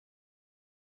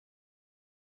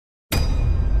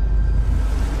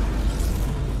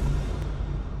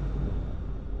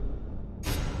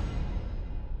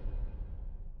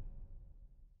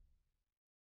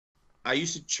I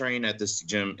used to train at this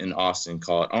gym in Austin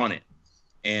called On It,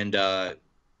 and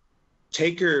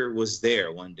Taker was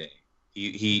there one day.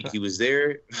 He was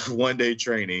there one day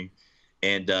training,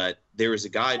 and there was a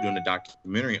guy doing a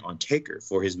documentary on Taker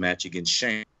for his match against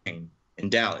Shane in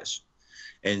Dallas.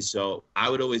 And so I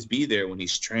would always be there when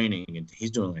he's training and he's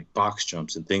doing like box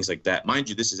jumps and things like that. Mind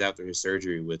you, this is after his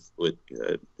surgery with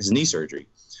his knee surgery.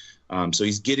 So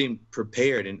he's getting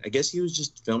prepared. And I guess he was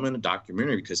just filming a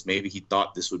documentary because maybe he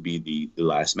thought this would be the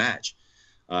last match.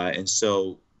 And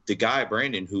so the guy,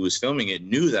 Brandon, who was filming it,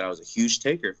 knew that I was a huge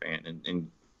Taker fan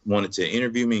and wanted to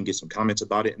interview me and get some comments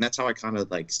about it. And that's how I kind of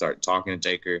like started talking to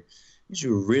Taker. He's a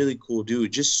really cool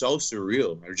dude, just so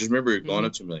surreal. I just remember going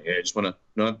up to him like, hey, I just want to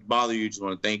not bother you, just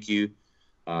want to thank you,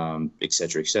 et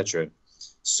cetera, et cetera.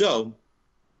 So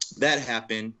that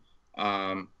happened.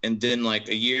 And then like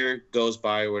a year goes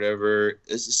by or whatever.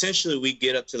 Essentially, we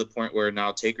get up to the point where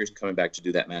now Taker's coming back to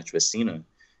do that match with Cena.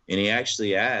 And he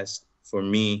actually asked for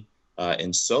me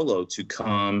in Solo to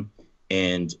come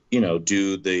and,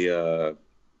 do the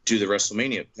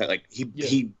WrestleMania. Like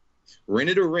he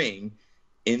rented a ring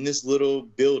in this little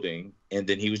building, and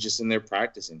then he was just in there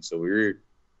practicing. So we were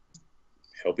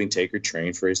helping Taker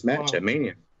train for his match at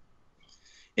Mania.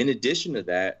 In addition to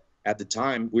that, at the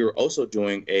time, we were also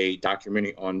doing a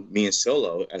documentary on me and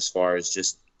Solo as far as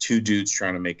just two dudes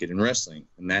trying to make it in wrestling.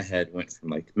 And that went from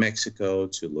like Mexico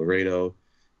to Laredo,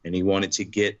 and he wanted to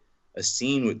get a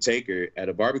scene with Taker at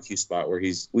a barbecue spot where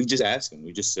we just ask him,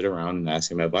 we just sit around and ask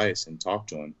him advice and talk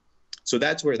to him. So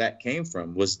that's where that came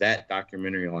from, was that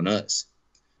documentary on us.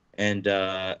 And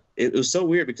it was so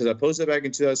weird because I posted back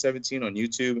in 2017 on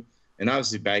YouTube, and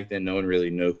obviously back then no one really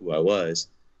knew who I was.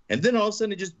 And then all of a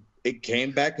sudden it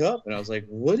came back up, and I was like,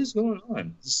 what is going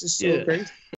on? This is so crazy.